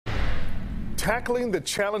Tackling the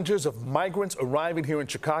challenges of migrants arriving here in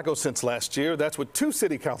Chicago since last year. That's what two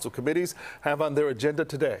city council committees have on their agenda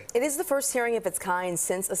today. It is the first hearing of its kind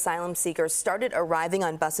since asylum seekers started arriving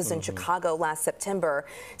on buses in Chicago last September.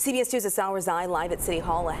 CBS 2's Asal Razai live at City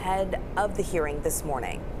Hall ahead of the hearing this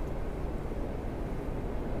morning.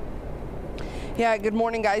 Yeah, good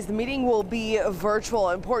morning, guys. The meeting will be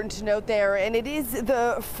virtual. Important to note there. And it is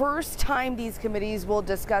the first time these committees will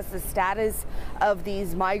discuss the status of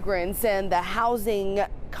these migrants and the housing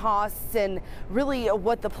costs and really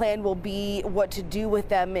what the plan will be, what to do with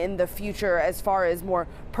them in the future as far as more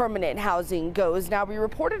permanent housing goes. Now, we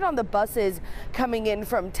reported on the buses coming in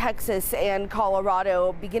from Texas and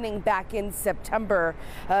Colorado beginning back in September.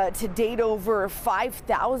 To date, over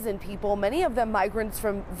 5,000 people, many of them migrants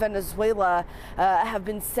from Venezuela, have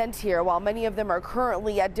been sent here. While many of them are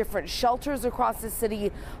currently at different shelters across the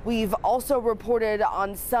city, we've also reported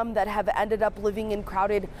on some that have ended up living in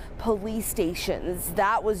crowded police stations.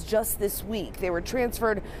 That was just this week. They were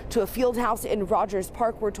transferred to a field house in Rogers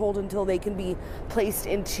Park, we're told, until they can be placed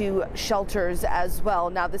into shelters as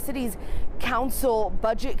well. Now, the city's Council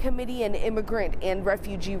Budget Committee and Immigrant and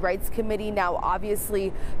Refugee Rights Committee now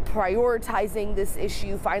obviously prioritizing this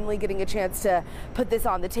issue, finally getting a chance to put this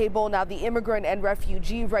on the table. Now, the Immigrant and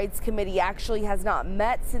Refugee Rights Committee actually has not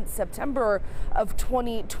met since September of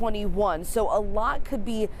 2021. So a lot could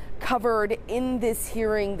be covered in this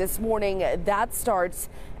hearing this morning. That starts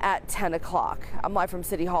at 10 o'clock. I'm live from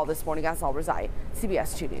City Hall this morning. Asal Razai,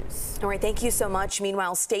 CBS 2 News. All right, thank you so much.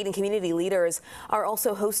 Meanwhile, state and community leaders are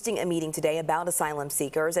also hosting a meeting today about asylum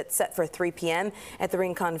seekers. It's set for 3 p.m. at the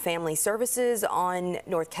Rincon Family Services on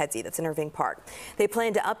North Kedzie. That's in Irving Park. They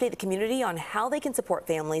plan to update the community on how they can support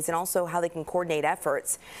families and also how they can coordinate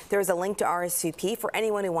efforts. There is a link to RSVP for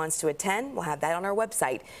anyone who wants to attend. We'll have that on our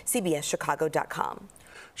website, cbschicago.com.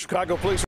 Chicago police